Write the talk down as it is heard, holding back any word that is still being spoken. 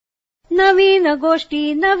नवीन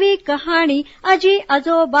गोष्टी नवी कहाणी आजी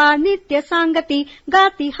आजोबा नित्य सांगती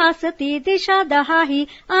गाती हासती दिशा दहाही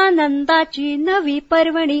आनंदाची नवी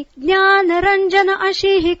पर्वणी ज्ञान रंजन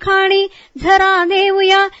अशी ही खाणी झरा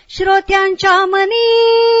नेऊया श्रोत्यांच्या मनी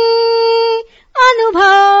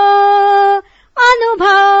अनुभव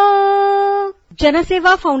अनुभव.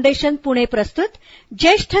 जनसेवा फाउंडेशन पुणे प्रस्तुत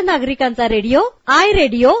ज्येष्ठ नागरिकांचा रेडिओ आय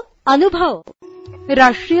रेडिओ अनुभव.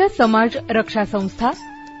 राष्ट्रीय समाज रक्षा संस्था,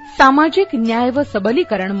 सामाजिक न्याय व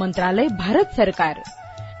सबलीकरण मंत्रालय, भारत सरकार,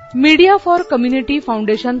 मीडिया फॉर कम्युनिटी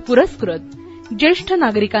फाउंडेशन पुरस्कृत ज्येष्ठ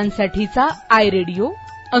नागरिकांसाठीचा आय रेडिओ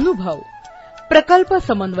अनुभव. प्रकल्प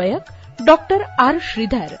समन्वयक डॉक्टर आर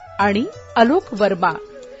श्रीधर आणि आलोक वर्मा.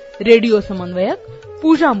 रेडिओ समन्वयक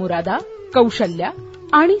पूजा मुरादा, कौशल्या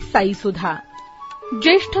आणि साई सुधा.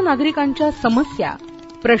 ज्येष्ठ नागरिकांच्या समस्या,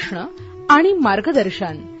 प्रश्न आणि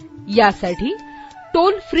मार्गदर्शन यासाठी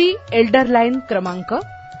टोल फ्री एल्डर लाईन क्रमांक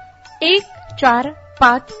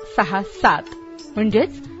 14567 म्हणजेच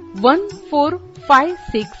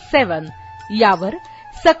 14567 यावर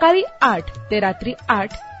सकाळी 8 ते रात्री 8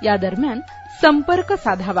 या दरम्यान संपर्क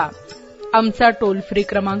साधावा. आमचा टोल फ्री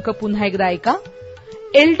क्रमांक पुन्हा एकदा ऐका.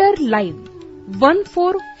 एल्डर लाईन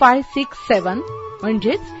 14567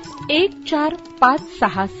 म्हणजेच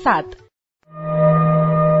 14567.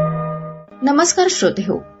 नमस्कार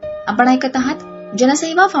श्रोतेहो, आपण ऐकत आहात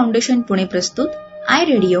जनसेवा फाउंडेशन पुणे प्रस्तुत आय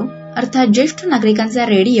रेडिओ अर्थात ज्येष्ठ नागरिकांचा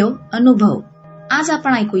रेडिओ अनुभव. आज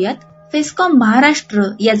आपण ऐकूयात फेस्कॉम महाराष्ट्र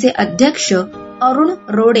याचे अध्यक्ष अरुण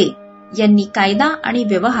रोडे यांनी कायदा आणि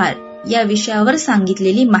व्यवहार या विषयावर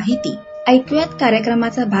सांगितलेली माहिती. ऐकूयात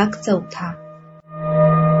कार्यक्रमाचा भाग 4.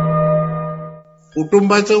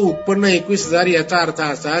 कुटुंबाचं उत्पन्न 21,000 याचा अर्थ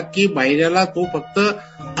असा की महिन्याला तो फक्त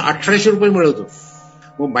 1,800 रुपये मिळवतो.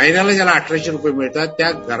 मग महिन्याला ज्याला 1,800 रुपये मिळतात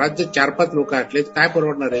त्या घरात जर 4-5 लोक असले काय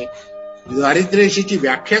परवडणार आहे. दारिद्र्य रेषेची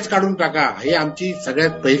व्याख्याच काढून टाका, ही आमची सगळ्यात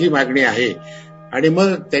पहिली मागणी आहे. आणि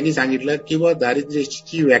मग त्यांनी सांगितलं की मग दारिद्र्य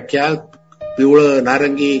रेषेची व्याख्या पिवळं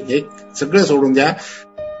नारंगी हे सगळं सोडून द्या.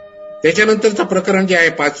 त्याच्यानंतरचं प्रकरण जे आहे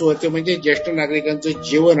 5वं ते म्हणजे ज्येष्ठ नागरिकांचं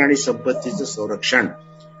जीवन आणि संपत्तीचं संरक्षण.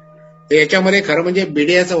 तर याच्यामध्ये खरं म्हणजे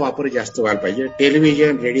मीडियाचा वापर जास्त व्हायला पाहिजे.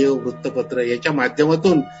 टेलिव्हिजन, रेडिओ, वृत्तपत्र याच्या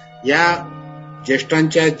माध्यमातून या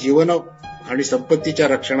ज्येष्ठांच्या जीवन आणि संपत्तीच्या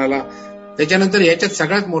रक्षणाला. त्याच्यानंतर याच्यात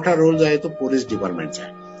सगळ्यात मोठा रोल जो आहे तो पोलीस डिपार्टमेंटचा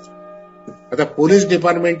आहे. आता पोलीस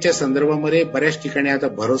डिपार्टमेंटच्या संदर्भामध्ये बऱ्याच ठिकाणी आता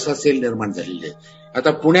भरोसा सेल निर्माण झालेले आहे.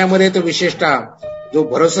 आता पुण्यामध्ये तर विशेषतः जो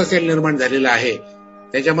भरोसा सेल निर्माण झालेला आहे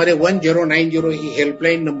त्याच्यामध्ये 1090 ही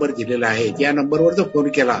हेल्पलाईन नंबर दिलेला आहे. या नंबरवर जर फोन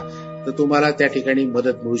केला तर तुम्हाला त्या ठिकाणी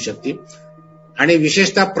मदत मिळू शकते. आणि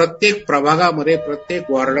विशेषतः प्रत्येक प्रभागामध्ये,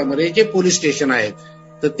 प्रत्येक वॉर्डामध्ये जे पोलीस स्टेशन आहेत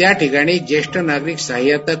तर त्या ठिकाणी ज्येष्ठ नागरिक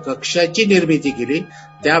सहाय्यता कक्षाची निर्मिती केली.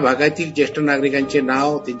 त्या भागातील ज्येष्ठ नागरिकांचे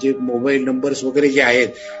नाव, त्यांचे मोबाईल नंबर्स वगैरे जे आहेत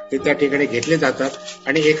ते त्या ठिकाणी घेतले जातात.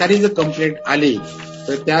 आणि एखादी जर कंप्लेंट आली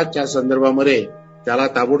तर त्या संदर्भामध्ये त्याला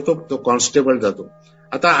ताबडतोब तो कॉन्स्टेबल जातो.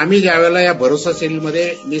 आता आम्ही ज्यावेळेला या भरोसा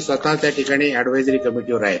सेलमध्ये मी स्वतः त्या ठिकाणी ऍडव्हायझरी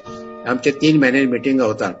कमिटीवर आहे, आमच्या 3 महिन्यांनी मिटिंग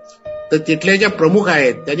होतात. तर तिथल्या ज्या प्रमुख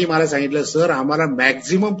आहेत त्यांनी मला सांगितलं, सर आम्हाला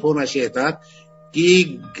मॅक्झिमम फोन असे येतात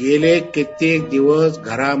की गेले कित्येक दिवस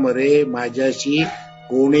घरामध्ये माझ्याशी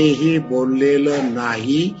कोणीही बोललेलं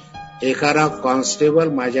नाही, एखादा कॉन्स्टेबल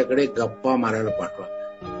माझ्याकडे गप्पा मारायला पाठवा.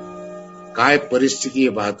 काय परिस्थिती आहे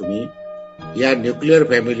पहा तुम्ही. या न्यूक्लिअर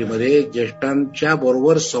फॅमिलीमध्ये ज्येष्ठांच्या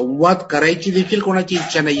बरोबर संवाद करायची देखील कोणाची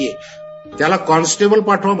इच्छा नाहीये. त्याला कॉन्स्टेबल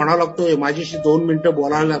पाठवा म्हणावं लागतोय, माझ्याशी 2 मिनिटं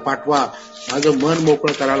बोलायला पाठवा, माझं मन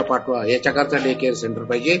मोकळं करायला पाठवा. याच्याकरता डे केअर सेंटर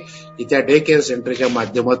पाहिजे की त्या डे केअर सेंटरच्या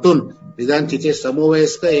माध्यमातून निदान तिथे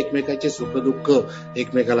समवयस्क एकमेकाचे सुखदुःख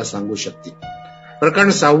एकमेकाला सांगू शकतील.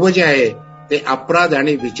 प्रकरण 6 जे आहे ते अपराध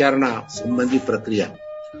आणि विचारणा संबंधी प्रक्रिया.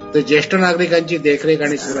 तर ज्येष्ठ नागरिकांची देखरेख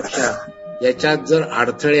आणि सुरक्षा याच्यात जर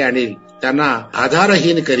अडथळे आणील, त्यांना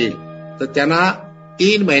आधारहीन करील तर त्यांना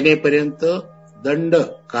 3 महिनेपर्यंत दंड,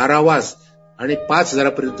 कारावास आणि 5,000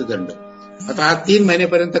 पर्यंत दंड. आता हा 3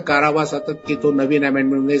 महिनेपर्यंत कारावास आता की तो नवीन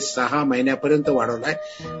अमेंडमेंटमध्ये 6 महिन्यापर्यंत वाढवलाय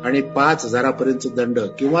आणि 5,000 पर्यंत दंड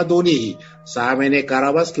किंवा दोन्हीही 6 महिने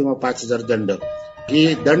कारावास किंवा 5,000 दंड.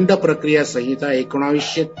 ही दंड प्रक्रिया संहिता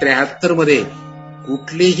 1973 मध्ये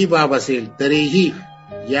कुठलीही बाब असेल तरीही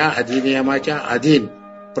या अधिनियमाच्या अधीन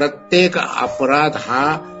प्रत्येक अपराध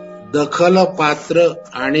हा दखलपात्र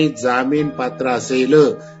आणि जामीन पात्र असेल.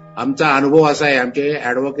 आमचा अनुभव असा आहे, आमचे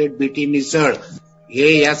ऍडव्होकेट बीटी निसळ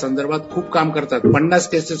हे या संदर्भात खूप काम करतात. 50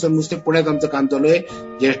 केसेस नुसते पुण्यात आमचं काम चालू आहे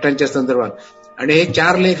ज्येष्ठांच्या संदर्भात. आणि हे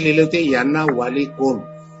 4 लेख लिहिले होते, यांना वाली कोण.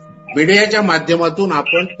 मीडियाच्या माध्यमातून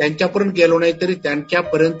आपण त्यांच्यापर्यंत गेलो नाही तरी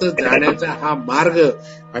त्यांच्यापर्यंत जाण्याचा हा मार्ग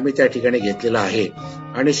आम्ही त्या ठिकाणी घेतलेला आहे.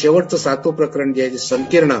 आणि शेवटचं 7वं प्रकरण जे आहे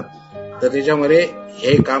संकीर्ण, तर त्याच्यामध्ये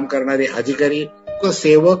हे काम करणारे अधिकारी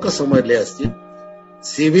सेवक समजले असतील.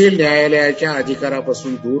 सिव्हिल न्यायालयाच्या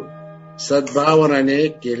अधिकारापासून दूर सद्भावनाने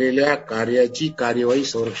केलेल्या कार्याची कार्यवाही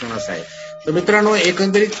संरक्षण असं आहे. तर मित्रांनो,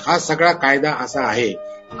 एकंदरीत हा सगळा कायदा असा आहे.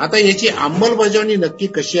 आता याची अंमलबजावणी नक्की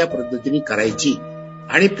कशी या पद्धतीने करायची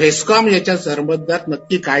आणि फेस्कॉम याच्या संबंधात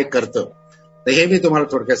नक्की काय करतं, तर हे मी तुम्हाला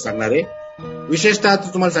थोडक्यात सांगणार आहे. विशेषतः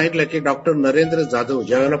तुम्हाला सांगितलं की डॉक्टर नरेंद्र जाधव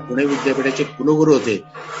ज्यावेळेला पुणे विद्यापीठाचे कुलगुरू होते,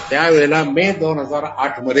 त्यावेळेला मे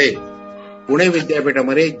 2008 मध्ये पुणे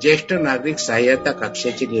विद्यापीठामध्ये ज्येष्ठ नागरिक सहाय्यता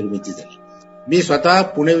कक्षाची निर्मिती झाली. मी स्वतः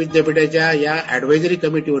पुणे विद्यापीठाच्या या ऍडव्हायझरी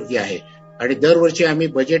कमिटीवरती आहे आणि दरवर्षी आम्ही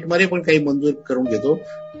बजेटमध्ये पण काही मंजूर करून घेतो.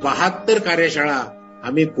 72 कार्यशाळा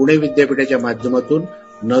आम्ही पुणे विद्यापीठाच्या माध्यमातून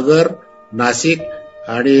नगर, नाशिक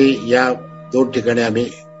आणि या 2 ठिकाणी आम्ही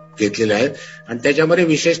घेतलेले आहेत. आणि त्याच्यामध्ये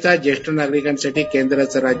विशेषतः ज्येष्ठ नागरिकांसाठी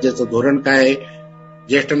केंद्राचं राज्याचं धोरण काय आहे,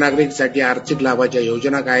 ज्येष्ठ नागरिकांसाठी आर्थिक लाभाच्या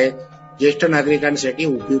योजना काय आहेत, ज्येष्ठ नागरिकांसाठी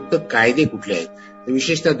उपयुक्त कायदे कुठले आहेत.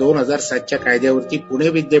 विशेषतः 2007च्या कायद्यावरती पुणे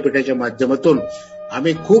विद्यापीठाच्या माध्यमातून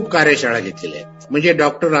आम्ही खूप कार्यशाळा घेतलेल्या आहेत. म्हणजे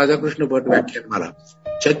डॉक्टर राधाकृष्ण भट व्याख्यानमाला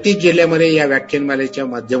 36 जिल्ह्यामध्ये या व्याख्यानमालेच्या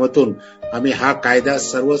माध्यमातून आम्ही हा कायदा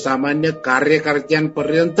सर्वसामान्य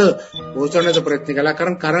कार्यकर्त्यांपर्यंत पोहोचवण्याचा प्रयत्न केला.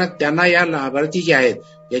 कारण त्यांना या लाभार्थी जे आहेत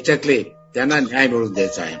याच्यातले त्यांना न्याय मिळवून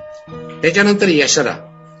द्यायचा आहे. त्याच्यानंतर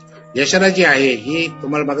यशरा जी आहे ही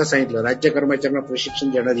तुम्हाला मागे सांगितलं राज्य कर्मचाऱ्यांना प्रशिक्षण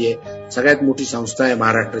देणारी आहे, सगळ्यात मोठी संस्था आहे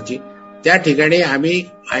महाराष्ट्राची. त्या ठिकाणी आम्ही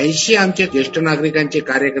 80 आमचे ज्येष्ठ नागरिकांचे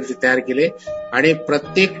कार्यकर्ते तयार केले आणि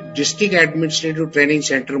प्रत्येक डिस्ट्रिक्ट ऍडमिनिस्ट्रेटिव्ह ट्रेनिंग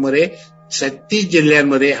सेंटरमध्ये 36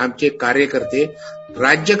 जिल्ह्यांमध्ये आमचे कार्यकर्ते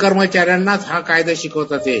राज्य कर्मचाऱ्यांनाच हा कायदा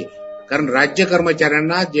शिकवतात. कारण राज्य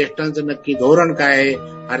कर्मचाऱ्यांना ज्येष्ठांचं नक्की धोरण काय आहे,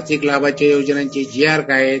 आर्थिक लाभाच्या योजनांचे GR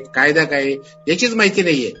काय आहेत, कायदा काय आहे याचीच माहिती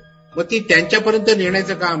नाहीये. मग ती त्यांच्यापर्यंत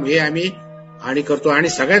नेण्याचं काम हे आम्ही करतो. आणि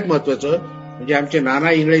सगळ्यात महत्वाचं म्हणजे आमचे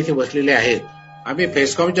नाना इंगळे इथे बसलेले आहेत. आम्ही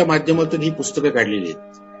फेस्कॉमच्या माध्यमातून ही पुस्तकं काढलेली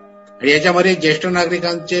आहेत आणि याच्यामध्ये ज्येष्ठ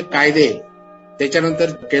नागरिकांचे कायदे,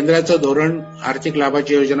 त्याच्यानंतर केंद्राचं धोरण, आर्थिक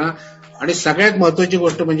लाभाची योजना आणि सगळ्यात महत्वाची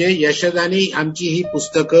गोष्ट म्हणजे यशदानी आमची ही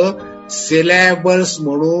पुस्तकं सिलेबस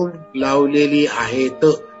म्हणून लावलेली आहेत.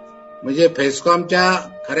 म्हणजे फेस्कॉमच्या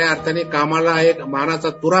खऱ्या अर्थाने कामाला एक मानाचा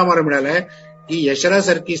तुरा मार मिळाला आहे की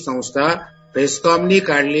यशरासारखी संस्था फेस्कॉमनी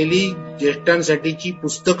काढलेली ज्येष्ठांसाठीची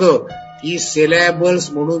पुस्तकं ही सिलेबस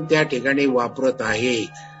म्हणून त्या ठिकाणी वापरत आहे.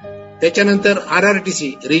 त्याच्यानंतर RRTC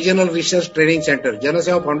regional research training centre,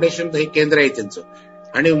 जनसेवा फाउंडेशन हे केंद्र आहे त्यांचं.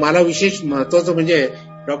 आणि मला विशेष महत्वाचं म्हणजे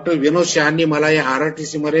डॉक्टर विनोद शहांनी मला या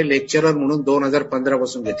RRTC मध्ये लेक्चरर म्हणून 2015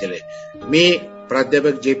 पासून घेतलेलं आहे. मी,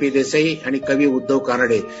 प्राध्यापक JP देसाई आणि कवी उद्धव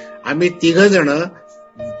कानडे आम्ही 3 जण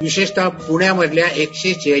विशेषतः पुण्यामधल्या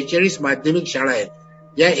 146 माध्यमिक शाळा आहेत.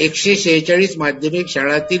 या 146 माध्यमिक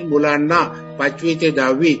शाळातील मुलांना 5वी ते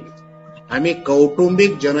 10वी आम्ही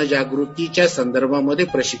कौटुंबिक जनजागृतीच्या संदर्भामध्ये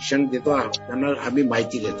प्रशिक्षण देतो. त्यांना आम्ही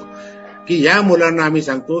माहिती देतो की या मुलांना आम्ही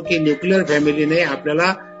सांगतो की न्यूक्लिअर फॅमिलीने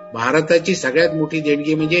आपल्याला भारताची सगळ्यात मोठी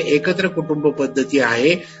देणगी म्हणजे एकत्र कुटुंब पद्धती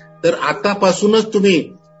आहे. तर आतापासूनच तुम्ही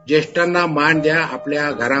ज्येष्ठांना मान द्या, आपल्या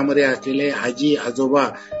घरामध्ये असलेले आजी आजोबा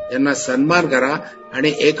यांना सन्मान करा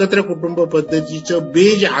आणि एकत्र कुटुंब पद्धतीचं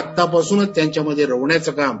बीज आतापासूनच त्यांच्यामध्ये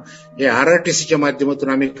रोवण्याचं काम हे RRTCच्या माध्यमातून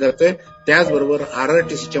आम्ही करतोय. त्याचबरोबर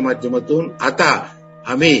RRTCच्या माध्यमातून आता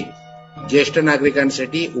आम्ही ज्येष्ठ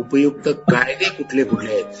नागरिकांसाठी उपयुक्त कायदे कुठले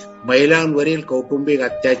आहेत, महिलांवरील कौटुंबिक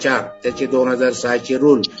अत्याचार त्याचे 2006चे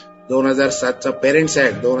रूल, 2007चा पेरेंट्स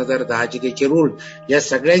ऍक्ट, 2010चे त्याचे रूल, या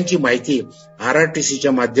सगळ्यांची माहिती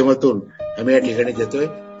RRTCच्या माध्यमातून आम्ही या ठिकाणी देतोय.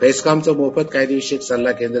 फेस्कॉमचं मोफत कायदेविषयक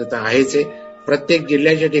सल्ला केंद्र तर आहेच आहे. प्रत्येक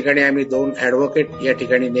जिल्ह्याच्या ठिकाणी आम्ही 2 ऍडव्होकेट या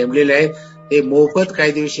ठिकाणी नेमलेले आहेत. ते मोफत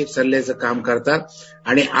कायदेविषयक सल्ल्याचं काम करतात.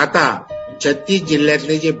 आणि आता 36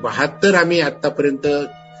 जिल्ह्यातले जे 72 आम्ही आतापर्यंत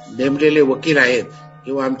नेमलेले वकील आहेत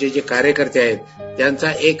किंवा आमचे जे कार्यकर्ते आहेत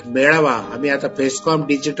त्यांचा एक मेळावा आम्ही आता फेस्कॉम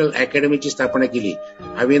डिजिटल अकॅडमीची स्थापना केली.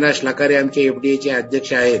 अविनाश लाकारे आमचे FDAचे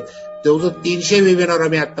अध्यक्ष आहेत. जवळजवळ 300 वेबिनार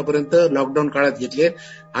आम्ही आतापर्यंत लॉकडाऊन काळात घेतले.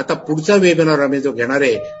 आता पुढचा वेबिनार आम्ही जो घेणार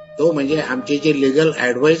आहे तो म्हणजे आमचे जे लिगल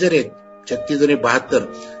ऍडवायझर आहेत 36 आणि 72,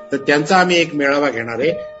 तर त्यांचा आम्ही एक मेळावा घेणार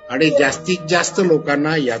आहे आणि जास्तीत जास्त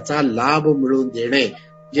लोकांना याचा लाभ मिळवून देणे,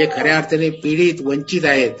 जे खऱ्या अर्थाने पीडित वंचित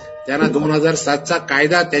आहेत त्यांना 2007चा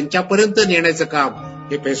कायदा त्यांच्यापर्यंत नेण्याचं काम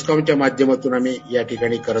हे फेस्कॉमच्या माध्यमातून आम्ही या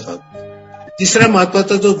ठिकाणी करत आहोत. तिसरा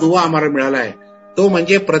महत्वाचा जो दुवा आम्हाला मिळाला आहे तो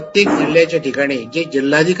म्हणजे प्रत्येक जिल्ह्याच्या ठिकाणी जे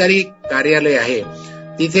जिल्हाधिकारी कार्यालय आहे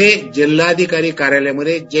तिथे जिल्हाधिकारी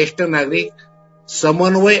कार्यालयामध्ये ज्येष्ठ नागरिक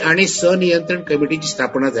समन्वय आणि सनियंत्रण कमिटीची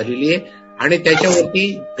स्थापना झालेली आहे आणि त्याच्यावरती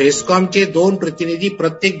फेस्कॉमचे 2 प्रतिनिधी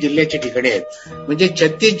प्रत्येक जिल्ह्याच्या ठिकाणी आहेत. म्हणजे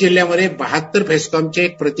 36 जिल्ह्यामध्ये 72 फेस्कॉमचे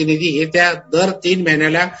प्रतिनिधी हे त्या दर 3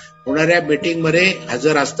 महिन्याला होणाऱ्या मीटिंगमध्ये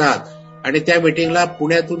हजर असतात. आणि त्या मिटिंगला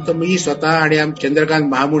पुण्यातून तर मी स्वतः आणि चंद्रकांत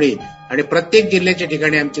महामुळे आणि प्रत्येक जिल्ह्याच्या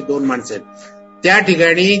ठिकाणी आमची 2 माणसं आहेत. त्या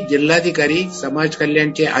ठिकाणी जिल्हाधिकारी, समाज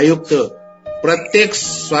कल्याणचे आयुक्त, प्रत्येक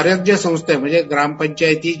स्वराज्य संस्था म्हणजे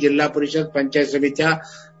ग्रामपंचायती, जिल्हा परिषद, पंचायत समित्या,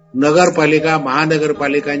 नगरपालिका,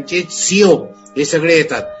 महानगरपालिकांचे सीओ हे सगळे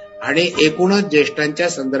येतात आणि एकूणच ज्येष्ठांच्या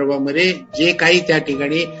संदर्भामध्ये जे काही त्या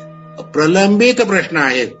ठिकाणी प्रलंबित प्रश्न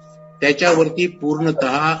आहेत त्याच्यावरती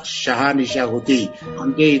पूर्णतः शहानिशा होती.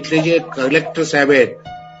 आमचे इथले जे कलेक्टर साहेब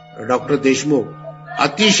आहेत डॉक्टर देशमुख,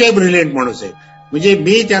 अतिशय ब्रिलियंट माणूस आहे. म्हणजे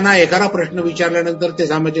मी त्यांना एखादा प्रश्न विचारल्यानंतर ते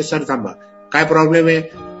सांगायचे, सर थांबा, काय प्रॉब्लेम आहे?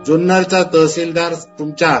 जुन्नरचा तहसीलदार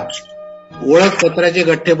तुमच्या ओळखपत्राचे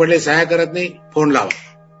गठ्ठे पडले, सह्या करत नाही, फोन लावा.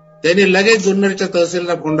 त्यांनी लगेच जुन्नरच्या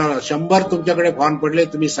तहसीलला फोन लावला, 100 तुमच्याकडे फॉर्म पडले,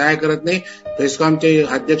 तुम्ही सह्या करत नाही. फेस्कॉमचे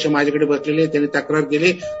अध्यक्ष माझ्याकडे बसलेले, त्यांनी तक्रार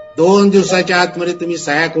केली, 2 दिवसाच्या आतमध्ये तुम्ही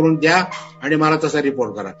सह्या करून द्या आणि मला तसा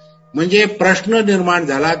रिपोर्ट करा. म्हणजे प्रश्न निर्माण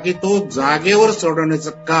झाला की तो जागेवर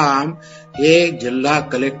सोडवण्याचं काम हे जिल्हा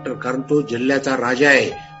कलेक्टर, कारण तो जिल्ह्याचा राजा आहे,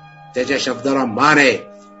 त्याच्या शब्दाला मान आहे.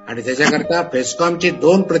 आणि त्याच्याकरता फेस्कॉमचे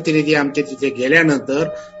 2 प्रतिनिधी आमचे तिथे गेल्यानंतर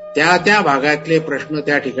त्या भागातले प्रश्न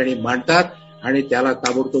त्या ठिकाणी मांडतात आणि त्याला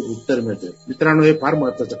ताबडतोब उत्तर मिळतं. मित्रांनो, हे फार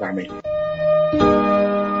महत्वाचं काम आहे.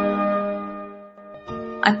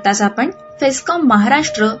 आत्ताच आपण फेस्कॉम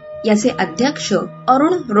महाराष्ट्र याचे अध्यक्ष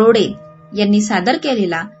अरुण रोडे यांनी सादर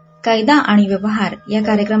केलेला कायदा आणि व्यवहार या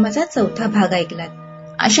कार्यक्रमाचा 4था भाग ऐकलात.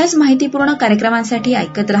 अशाच माहितीपूर्ण कार्यक्रमांसाठी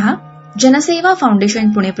ऐकत रहा जनसेवा फाउंडेशन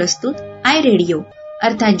पुणे प्रस्तुत आय रेडिओ,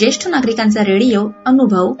 अर्थात ज्येष्ठ नागरिकांचा रेडिओ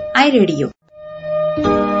अनुभव आय रेडिओ.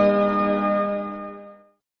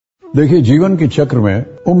 देखिए, जीवन के चक्र में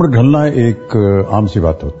उम्र ढलना एक आम सी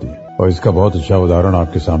बात होती है और इसका बहुत अच्छा उदाहरण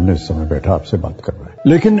आपके सामने इस समय बैठा आपसे बात कर रहा है.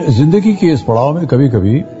 लेकिन जिंदगी के इस पड़ाव में कभी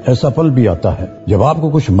कभी ऐसा पल भी आता है जब आपको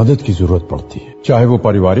कुछ मदद की जरूरत पड़ती है, चाहे वो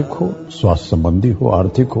पारिवारिक हो, स्वास्थ्य संबंधी हो,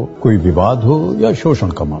 आर्थिक हो, कोई विवाद हो या शोषण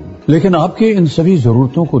का मामला. लेकिन आपके इन सभी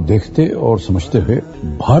जरूरतों को देखते और समझते हुए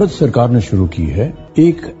भारत सरकार ने शुरू की है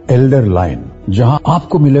एक एल्डर लाइन, जहां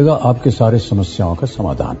आपको मिलेगा आपके सारे समस्याओं का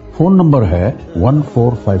समाधान. फोन नंबर है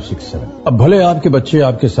 14567. अब भले आपके बच्चे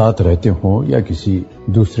आपके साथ रहते हो या किसी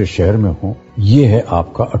दूसरे शहर में हो, ये है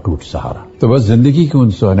आपका अटूट सहारा. तो बस जिंदगी के उन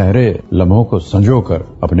सुनहरे लम्हों को संजोकर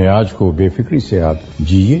अपने आज को बेफिक्री से आप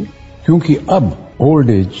जिए, क्योंकि अब ओल्ड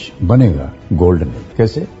एज बनेगा गोल्डन एज.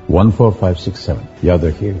 कैसे? 14567 याद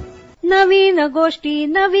रखिएगा. नवीन गोष्टी,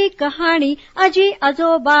 नवी कहाणी, आजी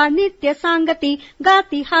आजोबा नित्य सांगती,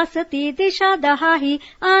 गाती हासती दिशा दहाही,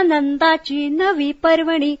 आनंदाची नवी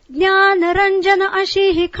पर्वणी, ज्ञान रंजन अशी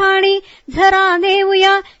ही खाणी, झरा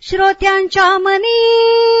नेऊया श्रोत्यांच्या मनी,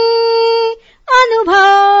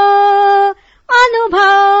 अनुभव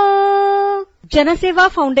अनुभव. जनसेवा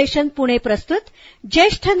फाउंडेशन पुणे प्रस्तुत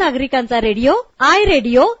ज्येष्ठ नागरिकांचा रेडिओ आय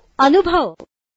रेडिओ अनुभव.